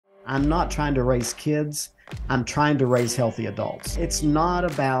I'm not trying to raise kids. I'm trying to raise healthy adults. It's not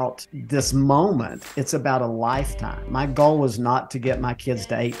about this moment. It's about a lifetime. My goal was not to get my kids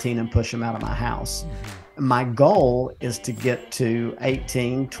to 18 and push them out of my house. My goal is to get to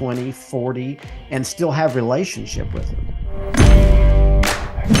 18, 20, 40, and still have relationship with them.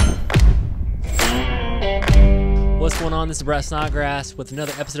 What's going on? This is Brett Snodgrass with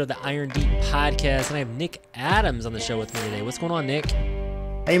another episode of the Iron Deep Podcast, and I have Nick Adams on the show with me today. What's going on, Nick?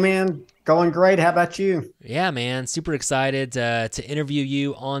 Hey, man. Going great. How about you? Yeah, man. Super excited to interview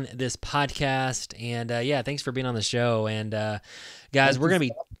you on this podcast, and yeah, thanks for being on the show. And guys, we're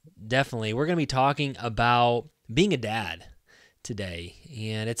gonna be talking about being a dad today,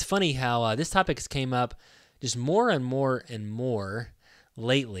 and it's funny how this topic has came up just more and more and more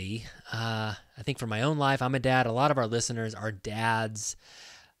lately. I think for my own life, I'm a dad. A lot of our listeners are dads,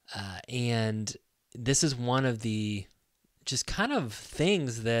 and this is one of the just kind of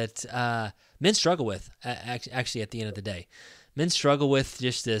things that men struggle with. Actually, at the end of the day, men struggle with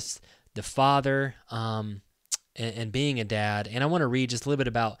just the father and being a dad. And I want to read just a little bit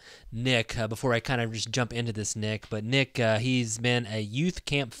about Nick before I kind of just jump into this, Nick. But Nick, he's been a youth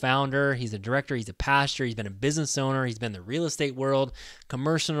camp founder. He's a director. He's a pastor. He's been a business owner. He's been in the real estate world,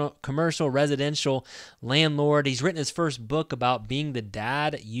 commercial, residential landlord. He's written his first book about being the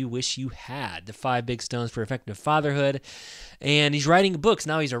dad you wish you had, the 5 Big Stones for Effective Fatherhood. And he's writing books.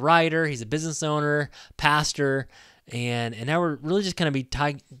 Now he's a writer. He's a business owner, pastor. And now we're really just going to be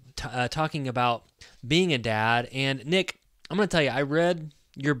talking about being a dad. And Nick, I'm going to tell you, I read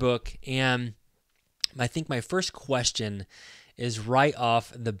your book, and I think my first question is right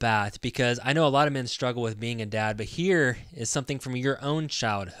off the bat, because I know a lot of men struggle with being a dad, but here is something from your own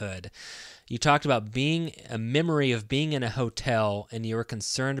childhood. You talked about being a memory of being in a hotel, and you were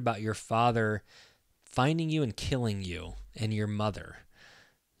concerned about your father finding you and killing you and your mother.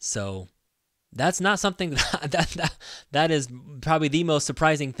 So that's not something that is probably the most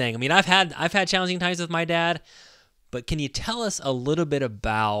surprising thing. I mean, I've had challenging times with my dad, but can you tell us a little bit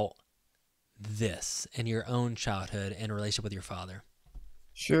about this and your own childhood and relationship with your father?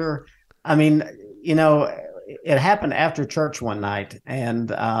 Sure. I mean, it happened after church one night, and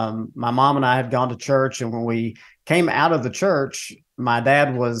my mom and I had gone to church, and when we came out of the church, my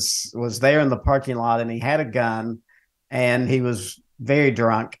dad was there in the parking lot, and he had a gun, and he was very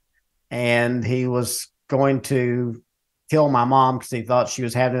drunk. And he was going to kill my mom because he thought she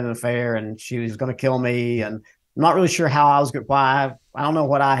was having an affair and she was going to kill me. And I'm not really sure how I was going. Why I don't know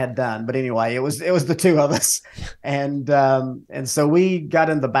what I had done, but anyway, it was the two of us, and so we got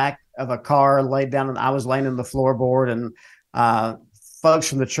in the back of a car, laid down, and I was laying in the floorboard, and folks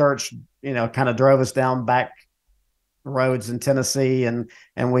from the church, kind of drove us down back roads in Tennessee, and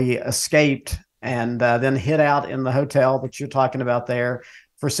we escaped, and then hid out in the hotel that you're talking about there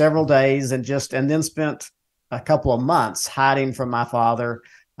for several days, and then spent a couple of months hiding from my father,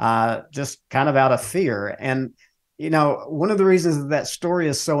 just kind of out of fear. And, one of the reasons that story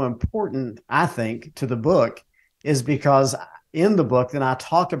is so important, I think, to the book is because in the book, then I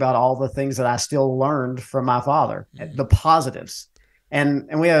talk about all the things that I still learned from my father, the positives. And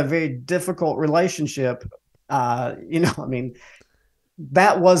we have a very difficult relationship. I mean,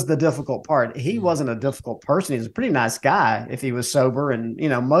 that was the difficult part. He wasn't a difficult person. He was a pretty nice guy if he was sober. And,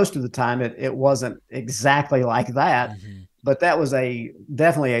 most of the time it wasn't exactly like that, but that was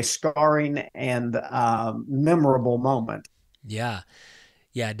definitely a scarring and memorable moment. Yeah.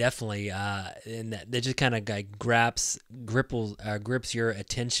 Yeah, definitely. And that just kind of like grips your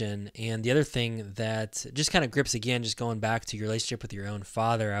attention. And the other thing that just kind of grips, again, just going back to your relationship with your own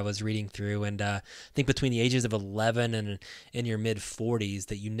father, I was reading through, and I think between the ages of 11 and in your mid-40s,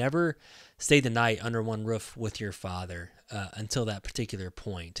 that you never stayed the night under one roof with your father until that particular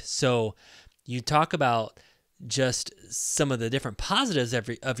point. So you talk about just some of the different positives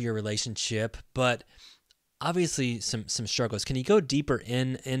of your relationship, but obviously some struggles. Can you go deeper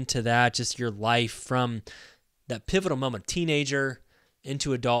into that, just your life from that pivotal moment, teenager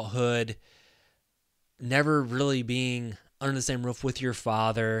into adulthood, never really being under the same roof with your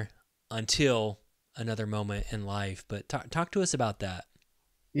father until another moment in life? But talk to us about that.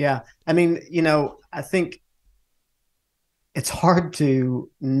 Yeah. I mean, I think it's hard to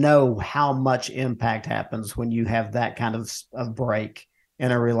know how much impact happens when you have that kind of break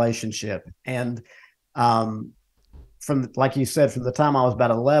in a relationship. And like you said, from the time I was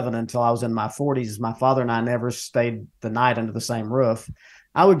about 11 until I was in my 40s, my father and I never stayed the night under the same roof.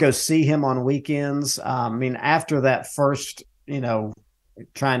 I would go see him on weekends. I mean, after that first,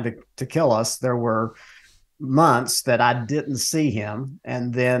 trying to kill us, there were months that I didn't see him.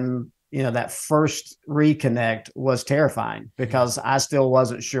 And then that first reconnect was terrifying because I still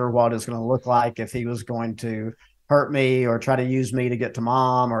wasn't sure what it was going to look like, if he was going to hurt me or try to use me to get to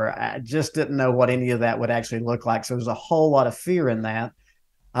mom, or I just didn't know what any of that would actually look like. So there's a whole lot of fear in that.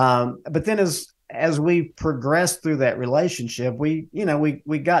 But then as we progressed through that relationship, we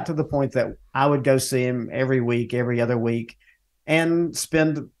got to the point that I would go see him every week, every other week, and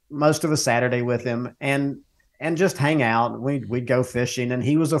spend most of a Saturday with him and just hang out. We'd go fishing, and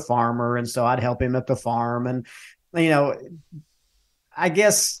he was a farmer, and so I'd help him at the farm. And you know, I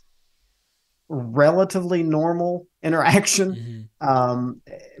guess relatively normal interaction. Mm-hmm.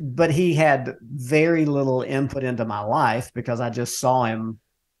 But he had very little input into my life because I just saw him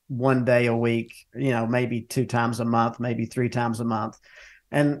one day a week, maybe 2 times a month, maybe 3 times a month.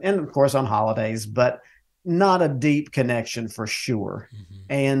 And of course on holidays, but not a deep connection for sure. Mm-hmm.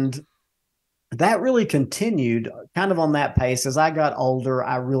 And that really continued kind of on that pace. As I got older,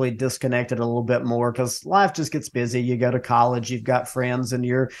 I really disconnected a little bit more because life just gets busy. You go to college, you've got friends, and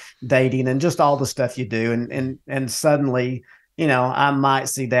you're dating, and just all the stuff you do. And suddenly, I might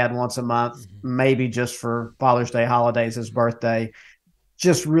see dad once a month, Mm-hmm. maybe just for Father's Day, holidays, his birthday.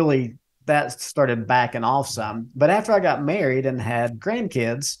 Just really, that started backing off some. But after I got married and had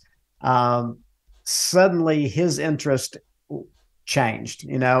grandkids, um, suddenly his interest changed,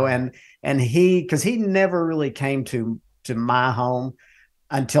 and because he never really came to my home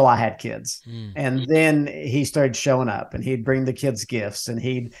until I had kids. Mm-hmm. And then he started showing up, and he'd bring the kids gifts, and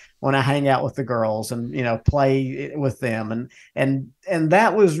he'd want to hang out with the girls and play with them. And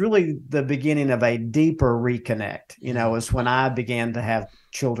that was really the beginning of a deeper reconnect, is when I began to have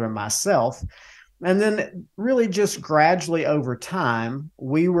children myself. And then really just gradually over time,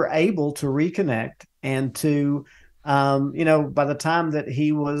 we were able to reconnect and to by the time that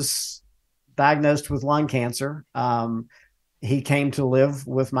he was diagnosed with lung cancer, he came to live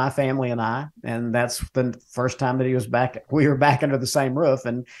with my family and I, and that's the first time that he was back. We were back under the same roof,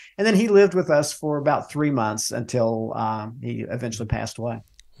 and then he lived with us for about 3 months until he eventually passed away.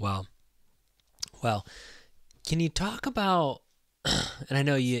 Wow. Well, can you talk about? And I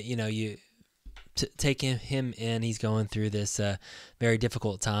know you take him in. He's going through this very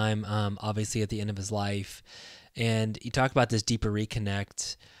difficult time. Obviously, at the end of his life. And you talk about this deeper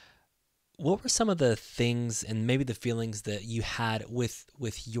reconnect. What were some of the things and maybe the feelings that you had with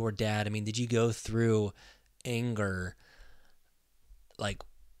your dad? I mean, did you go through anger, like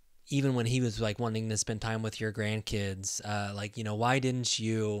even when he was like wanting to spend time with your grandkids? Why didn't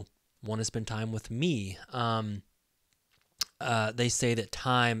you want to spend time with me? They say that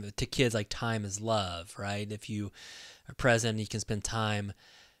time to kids, like time is love, right? If you are present, you can spend time.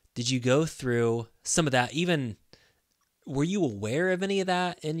 Did you go through some of that? Even were you aware of any of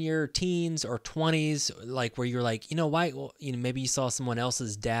that in your teens or 20s? Like where you're like, why? Well, maybe you saw someone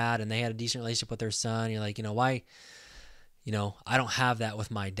else's dad and they had a decent relationship with their son. You're like, why? I don't have that with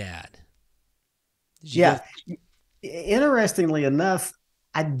my dad. Yeah. Interestingly enough,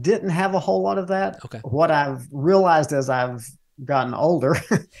 I didn't have a whole lot of that. Okay. What I've realized as I've gotten older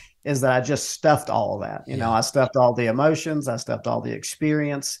is that I just stuffed all of that. I stuffed all the emotions, I stuffed all the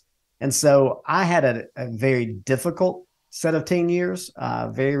experience. And so I had a very difficult set of teen years,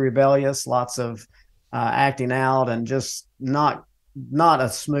 very rebellious, lots of acting out, and just not a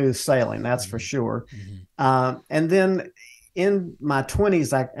smooth sailing, that's for sure. And then in my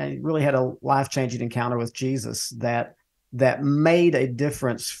 20s, I really had a life-changing encounter with Jesus that made a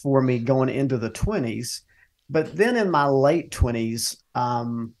difference for me going into the 20s. But then in my late 20s,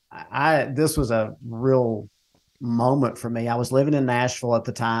 this was a real moment for me. I was living in Nashville at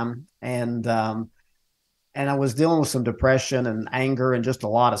the time, and I was dealing with some depression and anger and just a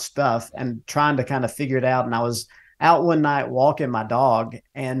lot of stuff, and trying to kind of figure it out. And I was out one night walking my dog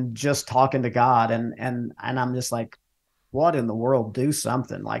and just talking to God, and I'm just like, what in the world? Do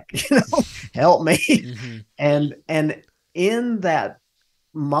something, like, help me. Mm-hmm. And in that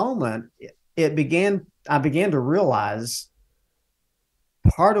moment, I began to realize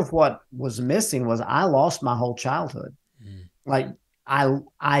part of what was missing was I lost my whole childhood. Like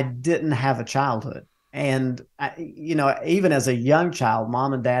I didn't have a childhood. And even as a young child,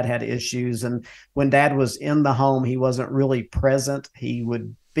 mom and dad had issues. And when dad was in the home, he wasn't really present. He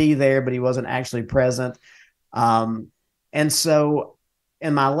would be there, but he wasn't actually present. And so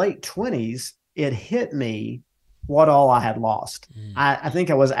in my late 20s, it hit me what all I had lost. I think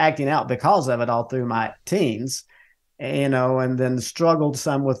I was acting out because of it all through my teens, and then struggled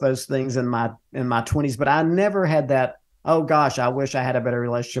some with those things in my 20s. But I never had that, oh gosh, I wish I had a better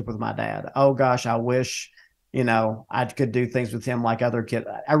relationship with my dad. Oh gosh, I wish, I could do things with him like other kids.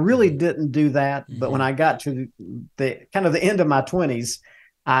 I really didn't do that. But when I got to the kind of the end of my 20s,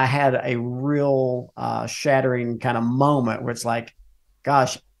 I had a real shattering kind of moment where it's like,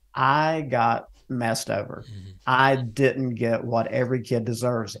 gosh, I got messed over. Mm-hmm. I didn't get what every kid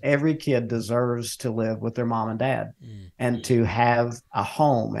deserves. Every kid deserves to live with their mom and dad and to have a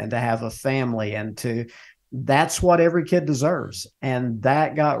home and to have a family and to, that's what every kid deserves. And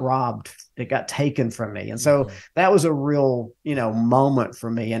that got robbed. It got taken from me. And so Mm-hmm. that was a real, moment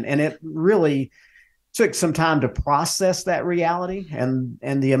for me. And it really took some time to process that reality and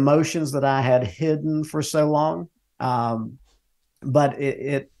the emotions that I had hidden for so long. But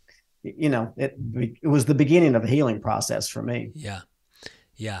it was the beginning of a healing process for me. Yeah.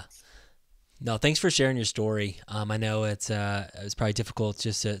 Yeah. No, thanks for sharing your story. I know it's probably difficult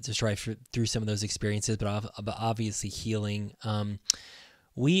just to try through some of those experiences, but obviously healing.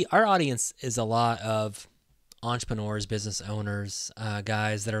 Our audience is a lot of entrepreneurs, business owners,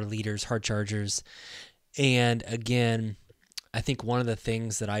 guys that are leaders, hard chargers. And again, I think one of the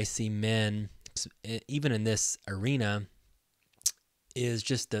things that I see men, even in this arena, is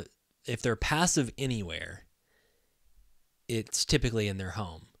just if they're passive anywhere, it's typically in their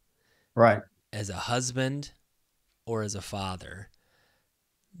home. Right. As a husband or as a father,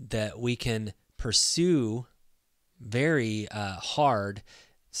 that we can pursue very hard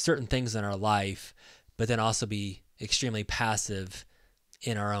certain things in our life, but then also be extremely passive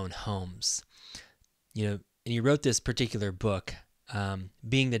in our own homes. And you wrote this particular book,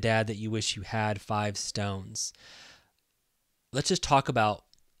 Being the Dad That You Wish You Had, 5 Stones. Let's just talk about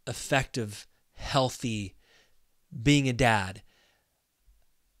effective, healthy being a dad.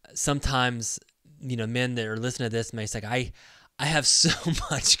 Sometimes, men that are listening to this may say, I have so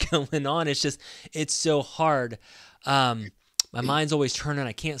much going on. It's so hard. My mind's always turning.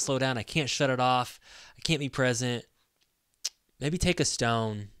 I can't slow down. I can't shut it off. I can't be present. Maybe take a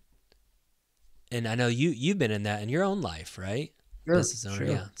stone. And I know you've been in that in your own life, right? Sure. Business owner,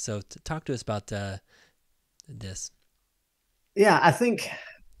 Sure. yeah. So talk to us about this. Yeah. I think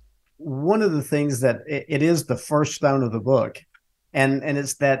one of the things that it is the first stone of the book, and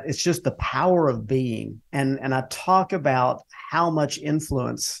it's that it's just the power of being. And I talk about how much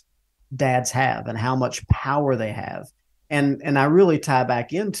influence dads have and how much power they have. And I really tie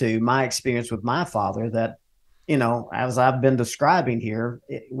back into my experience with my father that, as I've been describing here,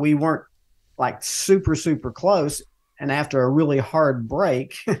 we weren't like super, super close. And after a really hard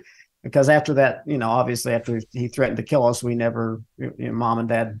break, because after that, obviously after he threatened to kill us, we never, mom and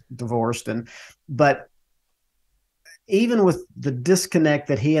dad divorced. But even with the disconnect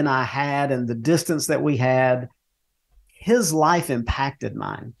that he and I had and the distance that we had, his life impacted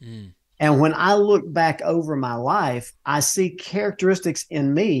mine. Mm. And when I look back over my life, I see characteristics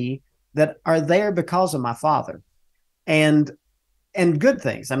in me that are there because of my father. And good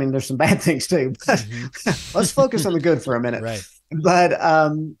things. I mean, there's some bad things too, but let's focus on the good for a minute. Right. But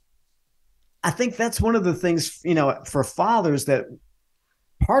I think that's one of the things, for fathers, that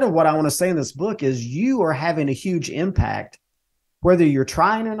part of what I want to say in this book is you are having a huge impact, whether you're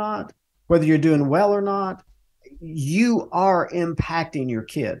trying or not, whether you're doing well or not. You are impacting your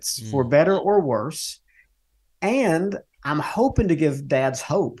kids for better or worse. And I'm hoping to give dads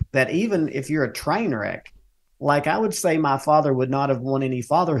hope that even if you're a train wreck, like I would say my father would not have won any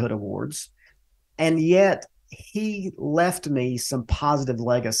fatherhood awards, and yet he left me some positive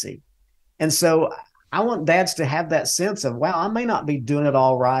legacy. And so I want dads to have that sense of, wow, I may not be doing it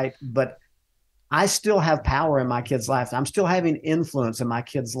all right, but I still have power in my kids' lives. I'm still having influence in my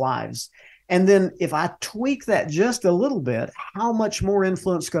kids' lives. And then if I tweak that just a little bit, how much more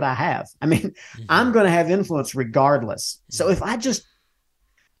influence could I have? I mean, I'm going to have influence regardless. So if I just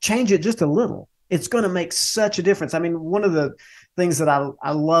change it just a little, it's going to make such a difference. I mean, one of the things that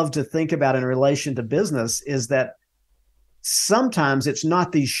I love to think about in relation to business is that sometimes it's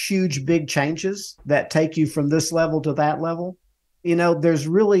not these huge, big changes that take you from this level to that level. There's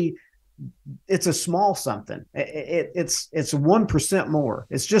really, it's a small something. It's 1% more.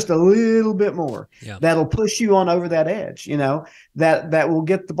 It's just a little bit more that'll push you on over that edge, that will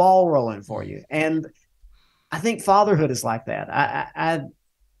get the ball rolling for you. And I think fatherhood is like that.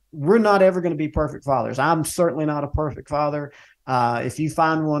 We're not ever going to be perfect fathers. I'm certainly not a perfect father. If you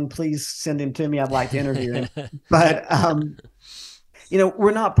find one, please send him to me. I'd like to interview him. But,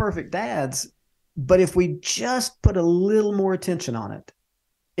 we're not perfect dads. But if we just put a little more attention on it,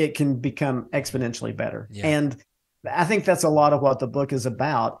 it can become exponentially better. Yeah. And I think that's a lot of what the book is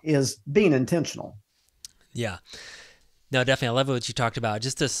about, is being intentional. Yeah. No, definitely. I love what you talked about.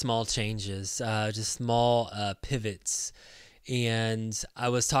 Just the small changes, just small pivots. And I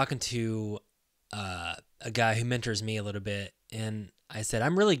was talking to a guy who mentors me a little bit, and I said,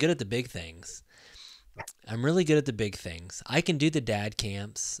 I'm really good at the big things. I'm really good at the big things. I can do the dad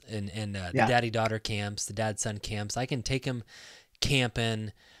camps and the Yeah. daddy daughter camps, the dad son camps. I can take them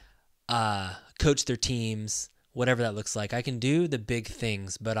camping, coach their teams, whatever that looks like. I can do the big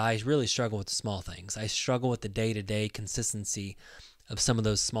things, but I really struggle with the small things. I struggle with the day to day consistency of some of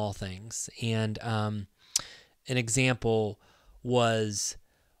those small things. And an example was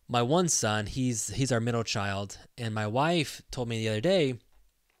my one son. He's our middle child, and my wife told me the other day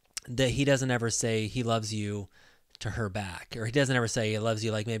that he doesn't ever say he loves you to her back, or he doesn't ever say he loves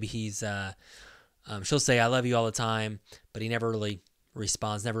you. Like maybe she'll say I love you all the time, but he never really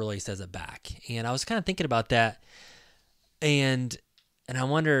responds, never really says it back. And I was kind of thinking about that, and I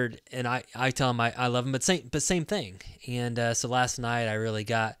wondered, and I tell him I love him, but same thing. And so last night I really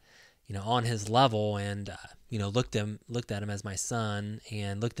got on his level, and looked at him as my son,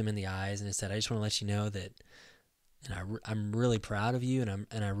 and looked him in the eyes, and I said, I just want to let you know that, and I'm really proud of you, and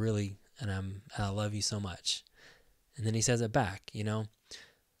I love you so much. And then he says it back.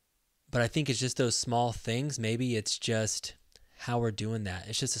 But I think it's just those small things. Maybe it's just how we're doing that.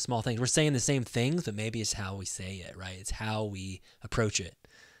 It's just a small thing. We're saying the same things, but maybe it's how we say it, right? It's how we approach it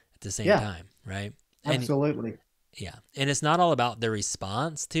at the same Yeah, time, right? And absolutely. yeah, and it's not all about the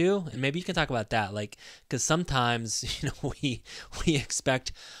response too. And maybe you can talk about that, like, because sometimes we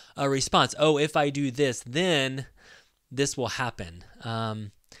expect a response. Oh, if I do this, then this will happen.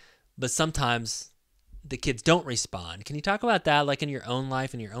 But sometimes the kids don't respond. Can you talk about that, like in your own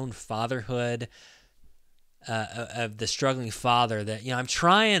life, in your own fatherhood, of the struggling father that, I'm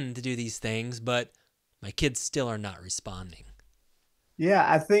trying to do these things, but my kids still are not responding? Yeah,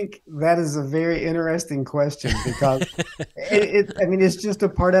 I think that is a very interesting question because I mean, it's just a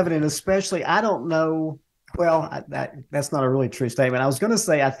part of it. And especially, I don't know. Well, that's not a really true statement. I was going to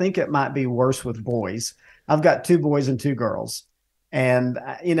say, I think it might be worse with boys. I've got two boys and two girls. And,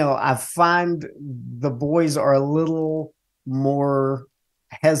 I find the boys are a little more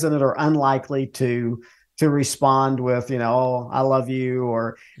hesitant or unlikely to respond with, oh, I love you,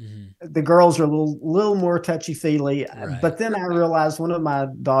 or Mm-hmm. the girls are a little more touchy feely. Right. But then I realized one of my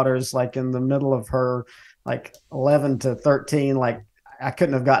daughters, like in the middle of her, like 11 to 13, like I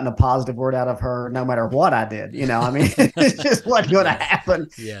couldn't have gotten a positive word out of her no matter what I did. I mean, it just wasn't going to Yes. happen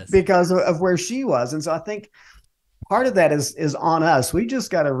Yes. because of where she was. And so I think part of that is on us. We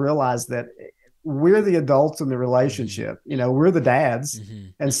just got to realize that we're the adults in the Mm-hmm. relationship. We're the dads. Mm-hmm.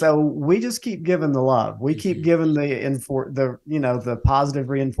 And so we just keep giving the love. We keep Mm-hmm. giving the positive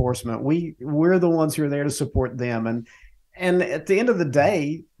reinforcement. We're the ones who are there to support them. And at the end of the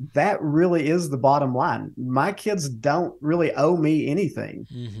day, that really is the bottom line. My kids don't really owe me anything.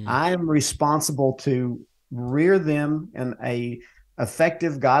 Mm-hmm. I am responsible to rear them in a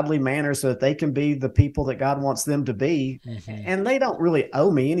effective, godly manner so that they can be the people that God wants them to be. Mm-hmm. And they don't really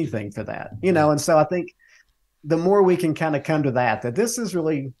owe me anything for that, Yep. And so I think the more we can kind of come to that this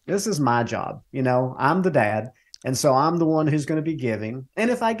is my job. I'm the dad. And so I'm the one who's going to be giving.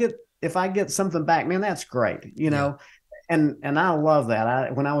 And if I get something back, man, that's great, Yep. and I love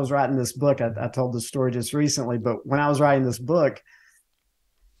that. When I was writing this book, I told this story just recently, but when I was writing this book,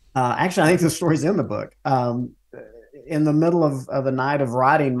 actually, I think the story's in the book. In the middle of a night of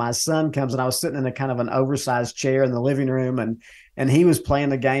writing, my son comes, and I was sitting in a kind of an oversized chair in the living room, and he was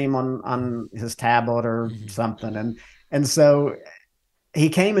playing a game on his tablet or Mm-hmm. something, and so he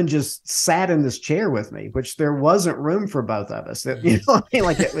came and just sat in this chair with me, which there wasn't room for both of us. You know what I mean?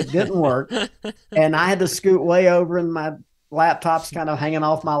 Like it didn't work, Mm-hmm. and I had to scoot way over, and my laptop's kind of hanging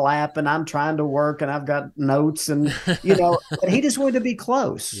off my lap, and I'm trying to work, and I've got notes, and but he just wanted to be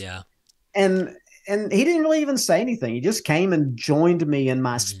close, Yeah. and he didn't really even say anything. He just came and joined me in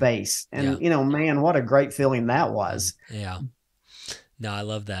my Mm-hmm. space, Yeah. and man, what a great feeling that was. Yeah. No, I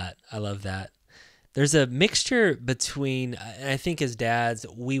love that. I love that. There's a mixture between, I think as dads,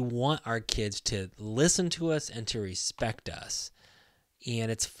 we want our kids to listen to us and to respect us. And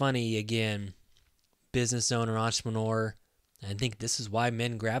it's funny, again, business owner, entrepreneur, I think this is why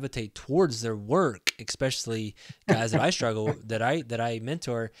men gravitate towards their work, especially guys that I struggle that I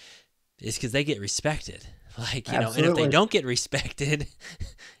mentor, is because they get respected. Like, and if they Absolutely, don't get respected,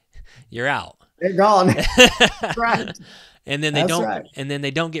 you're out. they're gone. Right, and then they that's don't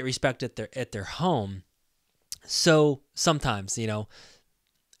right. get respect at their home. So sometimes,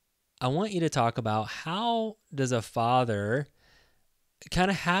 I want you to talk about, how does a father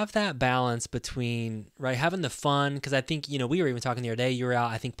kind of have that balance between, right, having the fun, because I think, we were even talking the other day, you were out,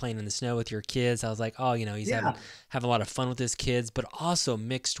 I think, playing in the snow with your kids. I was like, oh, he's having Yeah. having a lot of fun with his kids, but also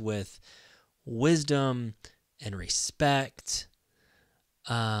mixed with wisdom and respect.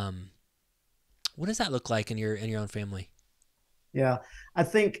 um what does that look like in your own family? Yeah, I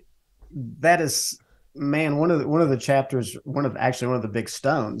think that is. man, one of the chapters, one of the big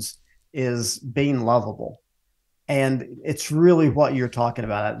stones is being lovable. And it's really what you're talking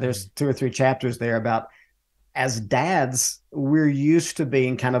about. There's Mm-hmm. 2 or 3 chapters there about, as dads, we're used to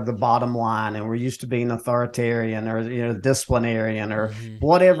being kind of the bottom line, and we're used to being authoritarian, or disciplinarian, or Mm-hmm.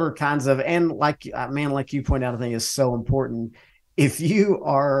 whatever kinds of. And like, man, like you point out, I think is so important. If you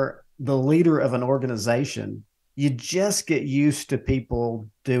are the leader of an organization, you just get used to people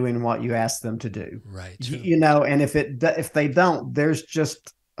doing what you ask them to do. Right. True. And if they don't, there's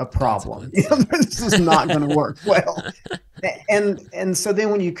just a problem. Consequence. Yeah. This is not going to work well. And so then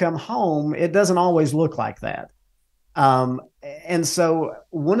when you come home, it doesn't always look like that. um, and so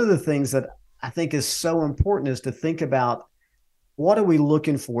one of the things that I think is so important is to think about, what are we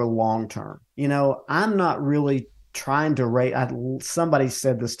looking for long term. I'm not really trying to raise. Somebody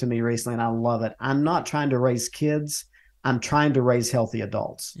said this to me recently and I love it. I'm not trying to raise kids, I'm trying to raise healthy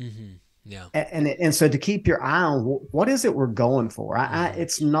adults. Mm-hmm. Yeah. And so to keep your eye on, what is it we're going for. Mm-hmm.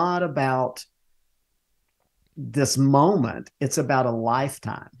 It's not about this moment, it's about a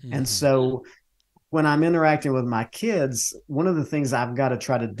lifetime. And Mm-hmm. so when I'm interacting with my kids, one of the things I've got to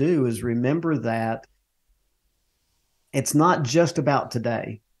try to do is remember that it's not just about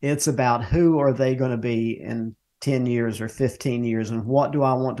today. It's about, who are they going to be in 10 years or 15 years, and what do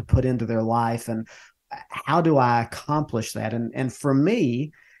I want to put into their life, and how do I accomplish that? And for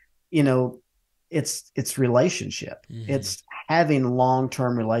me, you know, it's relationship. Mm-hmm. It's having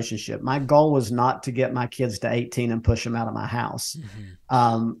long-term relationship. My goal was not to get my kids to 18 and push them out of my house.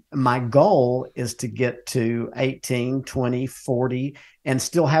 Mm-hmm. My goal is to get to 18, 20, 40, and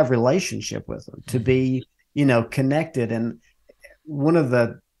still have relationship with them, to Mm-hmm. be, connected. And one of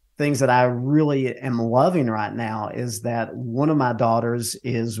the things that I really am loving right now is that one of my daughters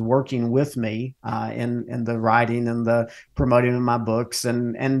is working with me in the writing and the promoting of my books,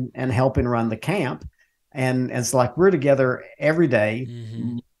 and helping run the camp. And it's like we're together every day,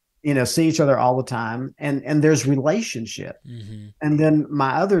 Mm-hmm. see each other all the time, and there's relationship. Mm-hmm. And then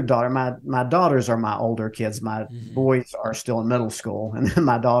my other daughter, my daughters are my older kids. My Mm-hmm. boys are still in middle school, and then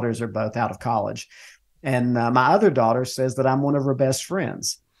my daughters are both out of college. And my other daughter says that I'm one of her best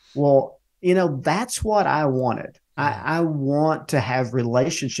friends. Well, that's what I wanted. I want to have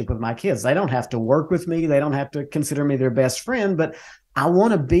relationship with my kids. They don't have to work with me. They don't have to consider me their best friend, but I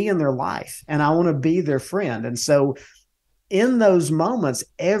want to be in their life and I want to be their friend. And so in those moments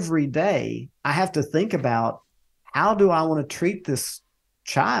every day, I have to think about, how do I want to treat this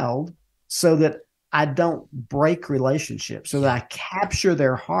child so that I don't break relationships, so that Yeah. I capture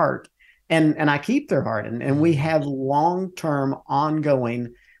their heart, and I keep their heart, and we Mm-hmm. have long-term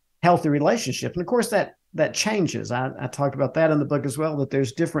ongoing healthy relationship. And of course that changes. I talked about that in the book as well, that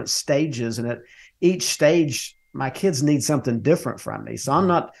there's different stages, and at each stage my kids need something different from me. So I'm Mm-hmm.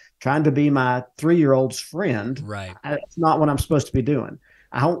 not trying to be my 3-year-old's friend. Right. It's not what I'm supposed to be doing.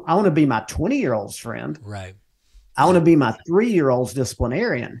 I want to be my 20-year-old's friend. Right. I want Yeah. to be my 3-year-old's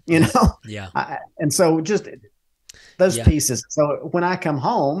disciplinarian, Yep. Yeah. and so just those Yeah. pieces. So when I come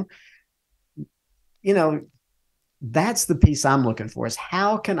home, you know, that's the piece I'm looking for, is,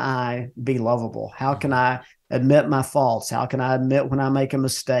 how can I be lovable? How can Mm-hmm. I admit my faults? How can I admit when I make a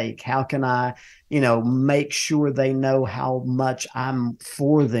mistake? How can I, make sure they know how much I'm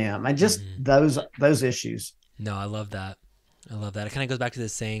for them? And just Mm-hmm. those issues. No, I love that. I love that. It kind of goes back to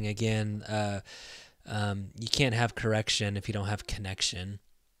this saying again. You can't have correction if you don't have connection.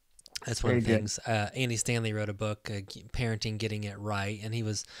 That's one of Very the good. things. Andy Stanley wrote a book, Parenting Getting It Right, and he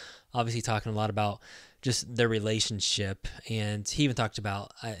was obviously talking a lot about just their relationship. And he even talked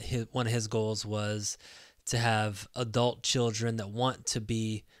about one of his goals was to have adult children that want to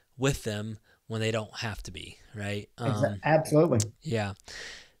be with them when they don't have to be, right? Absolutely. Yeah.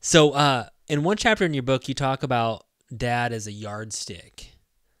 So in one chapter in your book, you talk about dad as a yardstick.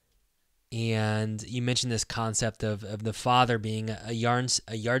 And you mentioned this concept of the father being a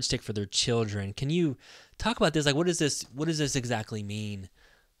yardstick for their children. Can you talk about this? Like, what does this exactly mean?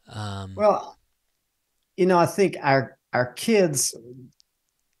 Um, Well, I think our kids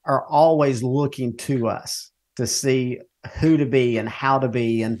are always looking to us to see who to be and how to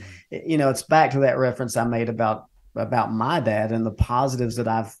be. And mhm, it's back to that reference I made about my dad and the positives that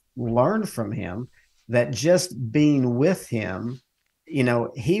I've learned from him, that just being with him,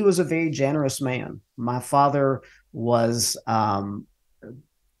 he was a very generous man. My father was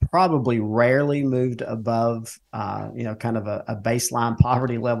probably rarely moved above, kind of a baseline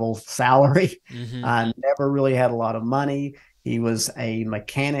poverty level salary. mhm, Never really had a lot of money. He was a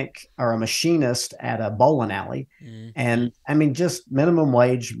mechanic or a machinist at a bowling alley. mhm, And I mean, just minimum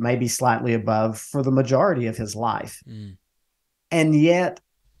wage, maybe slightly above, for the majority of his life. mhm, And yet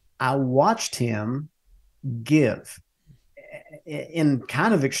I watched him give in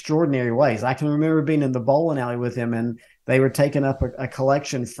kind of extraordinary ways. I can remember being in the bowling alley with him, and they were taking up a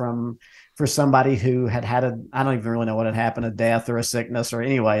collection for somebody who had I don't even really know what had happened, a death or a sickness, or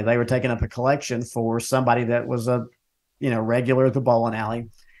anyway, they were taking up a collection for somebody that was a regular at the bowling alley.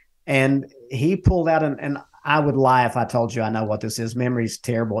 And he pulled out and I would lie if I told you I know what this is. Memory's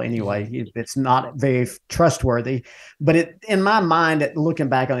terrible anyway. It's not very trustworthy, but in my mind, looking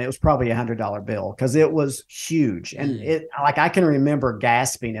back on it, it was probably $100 bill because it was huge, and it like I can remember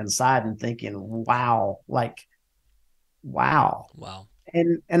gasping inside and thinking, "Wow!" Like, wow. Wow.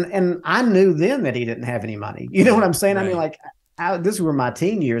 And I knew then that he didn't have any money. You know what I'm saying? I mean, Right. like, this were my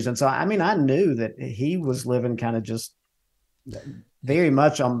teen years, and so I mean, I knew that he was living kind of just very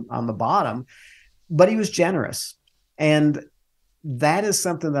much on the bottom, but he was generous. And that is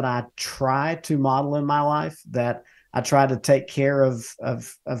something that I try to model in my life, that I try to take care of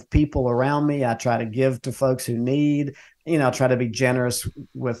people around me. I try to give to folks who need, I try to be generous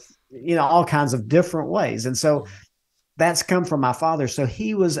with, all kinds of different ways. And so that's come from my father. So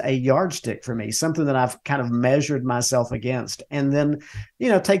he was a yardstick for me, something that I've kind of measured myself against. And then,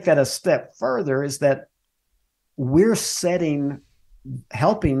 take that a step further is that we're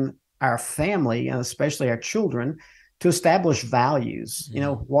helping our family and especially our children to establish values,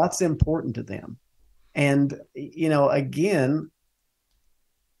 what's important to them. And, again,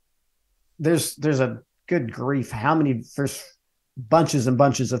 there's a good grief, how many there's bunches and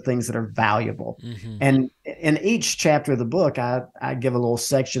bunches of things that are valuable. And in each chapter of the book, I give a little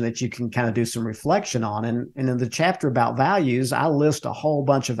section that you can kind of do some reflection on. And in the chapter about values, I list a whole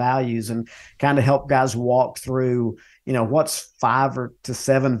bunch of values and kind of help guys walk through, what's 5 or to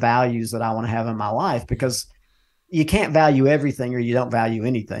 7 values that I want to have in my life, because you can't value everything or you don't value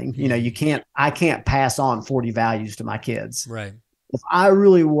anything. I can't pass on 40 values to my kids. Right. If I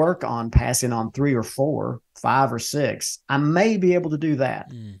really work on passing on 3 or 4, 5 or 6, I may be able to do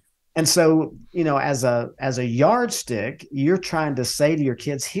that. And so, as a yardstick, you're trying to say to your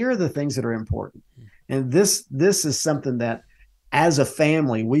kids, here are the things that are important. And this is something that as a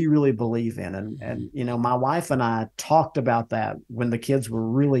family, we really believe in. And my wife and I talked about that when the kids were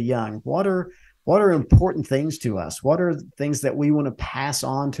really young. What are important things to us? What are things that we want to pass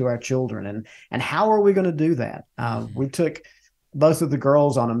on to our children? And how are we going to do that? We took both of the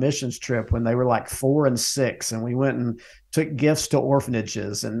girls on a missions trip when they were like 4 and 6, and we went and took gifts to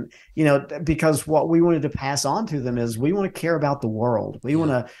orphanages. And because what we wanted to pass on to them is we want to care about the world. We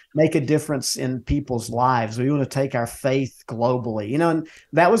want to make a difference in people's lives. We want to take our faith globally, and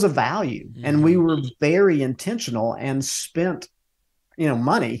that was a value. And we were very intentional and spent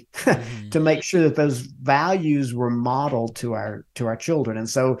money to make sure that those values were modeled to our children. And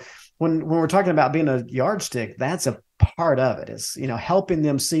so when we're talking about being a yardstick, that's a part of it, is helping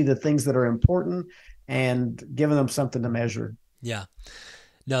them see the things that are important and giving them something to measure. Yeah.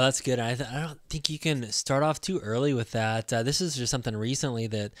 No, that's good. I don't think you can start off too early with that. This is just something recently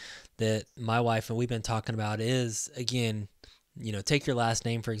that my wife and we've been talking about is, again, take your last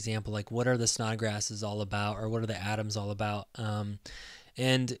name, for example, like what are the Snodgrasses all about, or what are the Adams all about?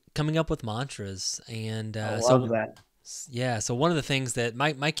 And coming up with mantras. And I love that. Yeah. So one of the things that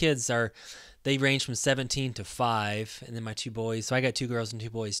my kids they range from 17 to 5, and then my 2 boys. So I got 2 girls and 2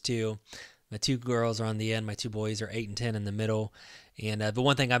 boys too. My 2 girls are on the end. My 2 boys are 8 and 10 in the middle. And but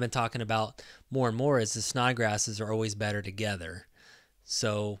one thing I've been talking about more and more is the Snodgrasses are always better together.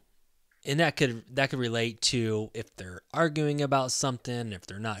 So, and that could relate to if they're arguing about something, if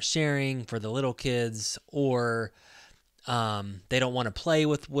they're not sharing for the little kids, or they don't want to play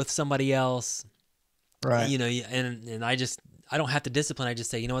with somebody else. Right. And I don't have to discipline. I just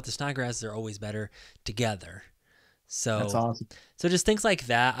say, what, the Snodgrasses are always better together. So that's awesome. So just things like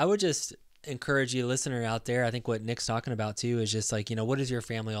that. I would just encourage you, listener out there. I think what Nick's talking about too is just like, what is your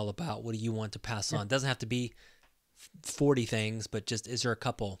family all about? What do you want to pass on? It doesn't have to be 40 things, but just, is there a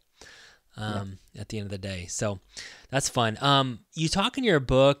couple at the end of the day? So that's fun. You talk in your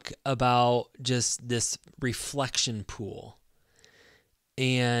book about just this reflection pool,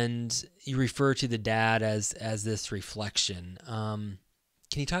 and you refer to the dad as this reflection. Can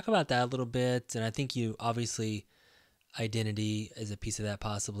you talk about that a little bit? And I think you obviously identity is a piece of that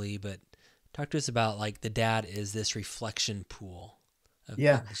possibly, but talk to us about like the dad is this reflection pool of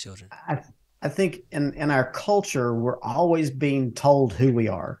the children. I think in our culture, we're always being told who we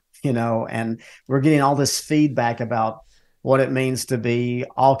are, and we're getting all this feedback about what it means to be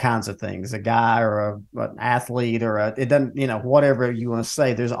all kinds of things, a guy or an athlete, or it doesn't, whatever you want to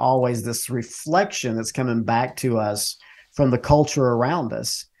say. There's always this reflection that's coming back to us from the culture around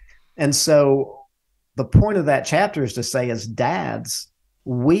us. And so the point of that chapter is to say, as dads,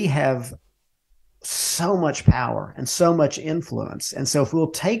 we have so much power and so much influence. And so if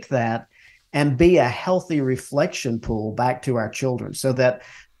we'll take that and be a healthy reflection pool back to our children so that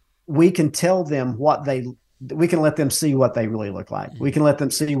we can tell them what they we can let them see what they really look like. We can let them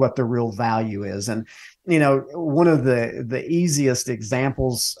see what the real value is. And one of the easiest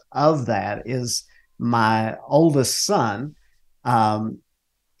examples of that is my oldest son.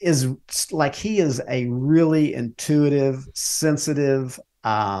 Is like he is a really intuitive, sensitive,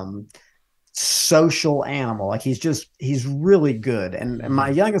 social animal. Like he's really good. And my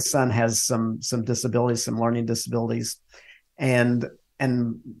youngest son has some disabilities, some learning disabilities, and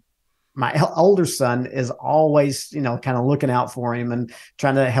and my older son is always, kind of looking out for him and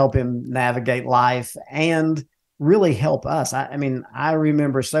trying to help him navigate life and really help us. I mean, I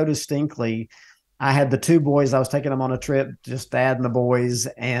remember so distinctly. I had the two boys. I was taking them on a trip, just dad and the boys,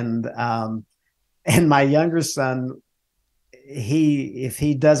 and my younger son,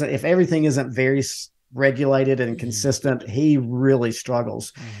 if everything isn't very regulated and consistent, he really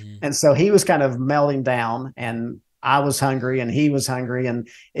struggles. And so he was kind of melting down, and I was hungry and he was hungry, and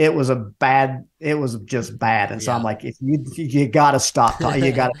it was just bad. And so I'm like, if you got to stop talking,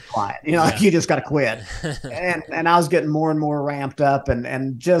 you got to be quiet, like you just got to quit. And I was getting more and more ramped up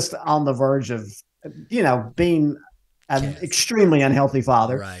and just on the verge of, being an extremely unhealthy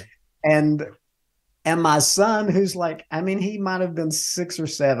father. Right. And my son, who's like, I mean, he might have been 6 or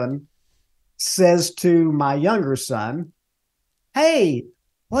 7, says to my younger son, "Hey,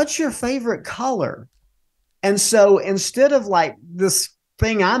 what's your favorite color?" And so instead of like this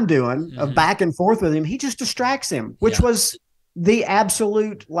thing I'm doing of back and forth with him, he just distracts him, which was the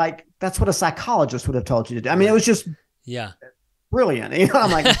absolute, like, that's what a psychologist would have told you to do. I mean, it was just brilliant.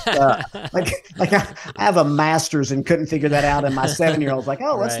 I'm like, I have a master's and couldn't figure that out. And my 7-year-old's like,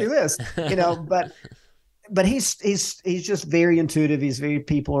 oh, let's do this, but he's just very intuitive. He's very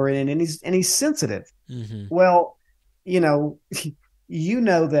people oriented, and he's sensitive. Well,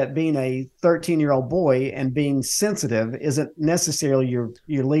 that being a 13-year-old boy and being sensitive isn't necessarily your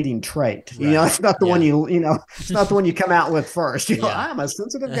leading trait. It's not the one it's not the one you come out with first. I'm a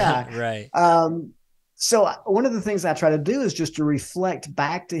sensitive guy. Right. So one of the things I try to do is just to reflect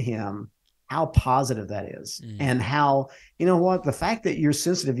back to him how positive that is, and how, the fact that you're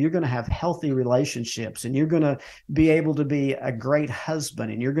sensitive, you're going to have healthy relationships, and you're going to be able to be a great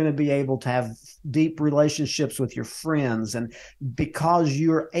husband, and you're going to be able to have deep relationships with your friends. And because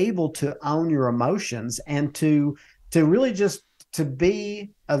you're able to own your emotions and to really just to be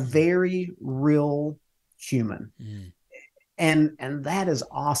a very real human. And that is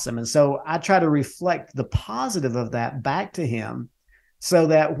awesome. And so I try to reflect the positive of that back to him, so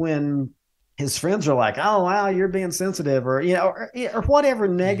that when his friends are like, "Oh, wow, you're being sensitive," or or whatever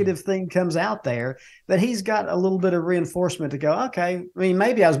negative thing comes out there, that he's got a little bit of reinforcement to go, okay, I mean,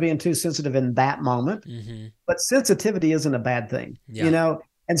 maybe I was being too sensitive in that moment, but sensitivity isn't a bad thing,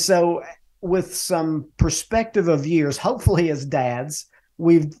 And so with some perspective of years, hopefully as dads,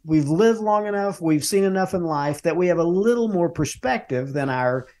 we've lived long enough, we've seen enough in life that we have a little more perspective than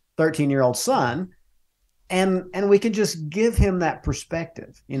our 13-year-old son, and we can just give him that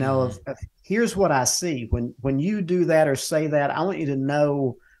perspective, of here's what I see when you do that or say that. I want you to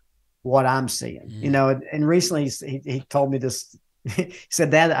know what I'm seeing. And recently he told me this. He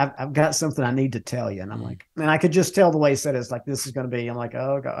said, "Dad, I've got something I need to tell you." And I'm like, and I could just tell the way he said it. It's like, this is going to be, I'm like,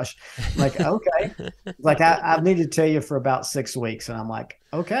 oh gosh. I'm like, okay. Like I've needed to tell you for about 6 weeks. And I'm like,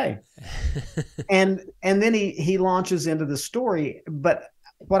 okay. And then he launches into the story. But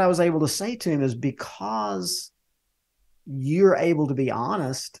what I was able to say to him is, because you're able to be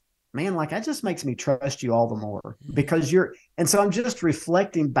honest, man, like that just makes me trust you all the more, because and so I'm just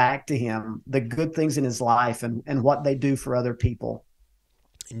reflecting back to him the good things in his life and what they do for other people.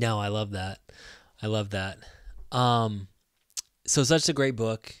 No, I love that. I love that. So such a great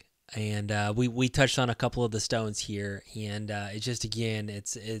book. And we touched on a couple of the stones here, and it's just, again,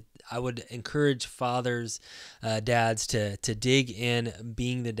 I would encourage fathers, dads to dig in,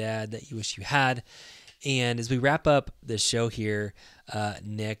 being the dad that you wish you had. And as we wrap up the show here,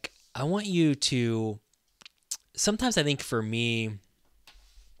 Nick, I want you to, sometimes I think for me,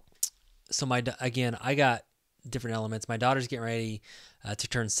 so I got different elements. My daughter's getting ready to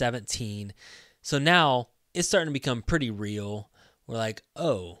turn 17. So now it's starting to become pretty real. We're like,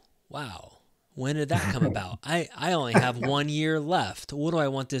 oh, wow, when did that come about? I only have 1 year left. What do I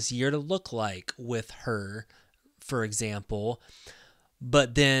want this year to look like with her, for example?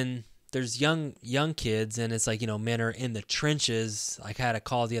 But then there's young kids, and it's like, men are in the trenches. Like, I had a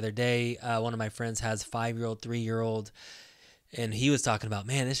call the other day. One of my friends has a 5-year-old, 3-year-old, and he was talking about,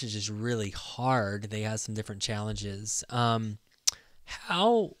 man, this is just really hard. They have some different challenges.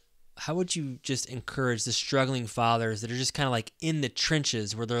 How how would you just encourage the struggling fathers that are just kind of like in the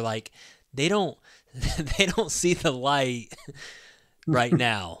trenches where they're like, they don't they don't see the light right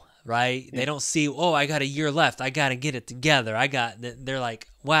now, right? Yeah. They don't see, oh, I got a year left. I got to get it together. They're like,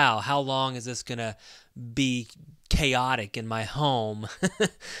 wow, how long is this going to be chaotic in my home?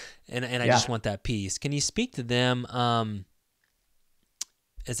 and I Yeah. just want that peace. Can you speak to them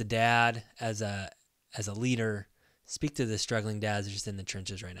as a dad, as a leader? Speak to the struggling dads just in the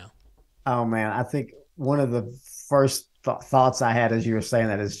trenches right now. Oh man, I think one of the first thoughts I had as you were saying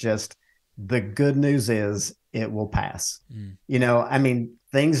that is just the good news is it will pass. Mm. I mean,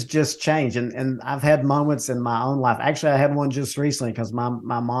 things just change, and I've had moments in my own life. Actually, I had one just recently because my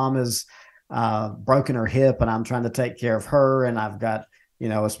mom is broken her hip, and I'm trying to take care of her, and I've got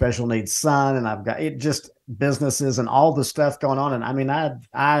a special needs son, and I've got it just businesses and all the stuff going on, and I mean,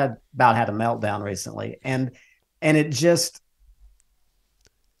 I about had a meltdown recently, and it just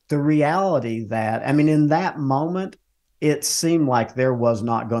the reality that, I mean, in that moment, it seemed like there was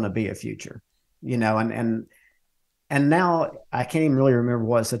not going to be a future, and now I can't even really remember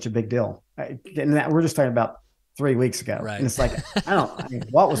why it's such a big deal. And that, we're just talking about 3 weeks ago, and Right. it's like I mean,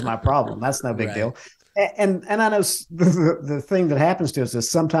 what was my problem? That's no big Right. deal. And I know the thing that happens to us is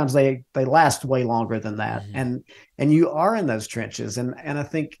sometimes they last way longer than that, Mm-hmm. and you are in those trenches, and I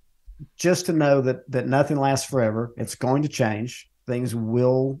think just to know that nothing lasts forever. It's going to change. Things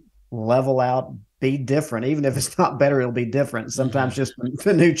will level out, be different. Even if it's not better, it'll be different. Mm-hmm. Sometimes just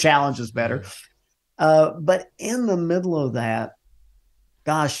the new challenge is better. Mm-hmm. But in the middle of that,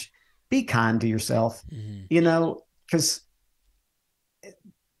 gosh, be kind to yourself, Mm-hmm. because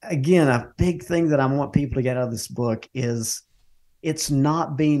again, a big thing that I want people to get out of this book is it's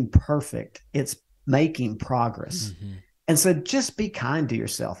not being perfect, it's making progress. Mm-hmm. And so just be kind to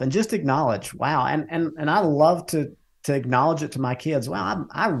yourself and just acknowledge, wow. And I love to acknowledge it to my kids. Wow,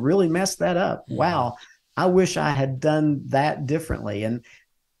 I really messed that up. Mm-hmm. Wow. I wish I had done that differently. And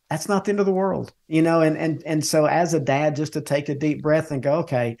that's not the end of the world, and so as a dad, just to take a deep breath and go,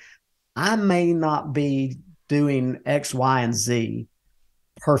 okay, I may not be doing X, Y, and Z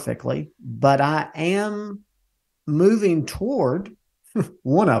perfectly, but I am moving toward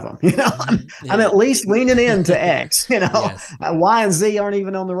one of them. Mm-hmm. I'm Yeah. at least leaning into X. Yes. Y and Z aren't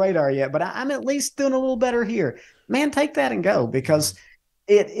even on the radar yet, but I'm at least doing a little better here. Man, take that and go, Mm-hmm. because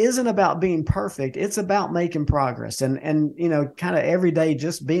it isn't about being perfect. It's about making progress, and kind of every day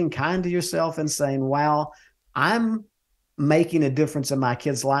just being kind to yourself and saying, "Wow, I'm making a difference in my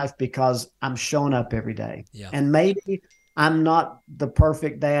kid's life because I'm showing up every day." Yeah. And maybe I'm not the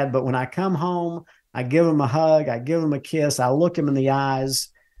perfect dad, but when I come home, I give him a hug, I give him a kiss, I look him in the eyes.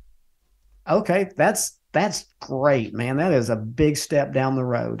 Okay, that's great, man. That is a big step down the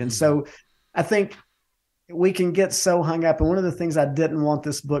road. And Mm-hmm. so I think we can get so hung up. And one of the things I didn't want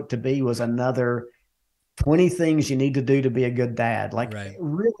this book to be was another 20 things you need to do to be a good dad. Like, Right.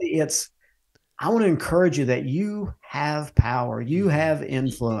 really, I want to encourage you that you have power, you Mm-hmm. have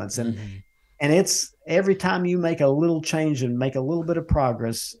influence, Mm-hmm. and it's every time you make a little change and make a little bit of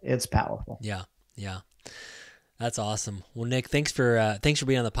progress, it's powerful. Yeah. Yeah. That's awesome. Well, Nick, thanks for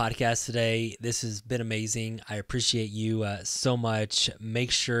being on the podcast today. This has been amazing. I appreciate you so much.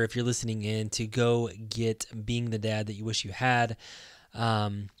 Make sure, if you're listening in, to go get "Being the Dad That You Wish You Had."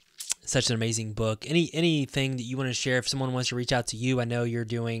 Um, Such an amazing book. Anything that you want to share if someone wants to reach out to you? I know you're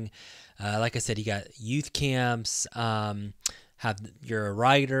doing, like I said, you got youth camps. You're a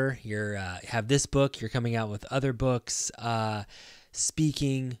writer. You're have this book. You're coming out with other books.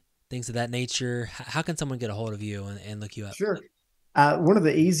 Speaking, things of that nature. How can someone get a hold of you and look you up? Sure. One of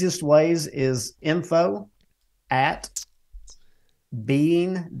the easiest ways is info at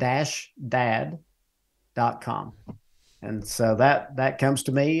being-dad.com. And so that comes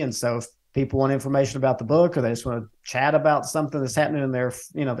to me. And so if people want information about the book, or they just want to chat about something that's happening in their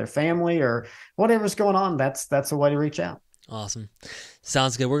family or whatever's going on, that's a way to reach out. Awesome.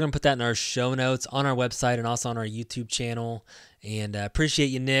 Sounds good. We're going to put that in our show notes on our website and also on our YouTube channel. And appreciate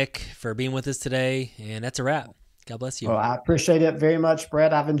you, Nick, for being with us today. And that's a wrap. God bless you. Well, I appreciate it very much,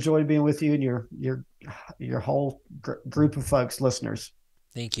 Brett. I've enjoyed being with you and your whole group of folks, listeners.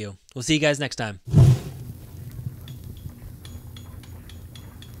 Thank you. We'll see you guys next time.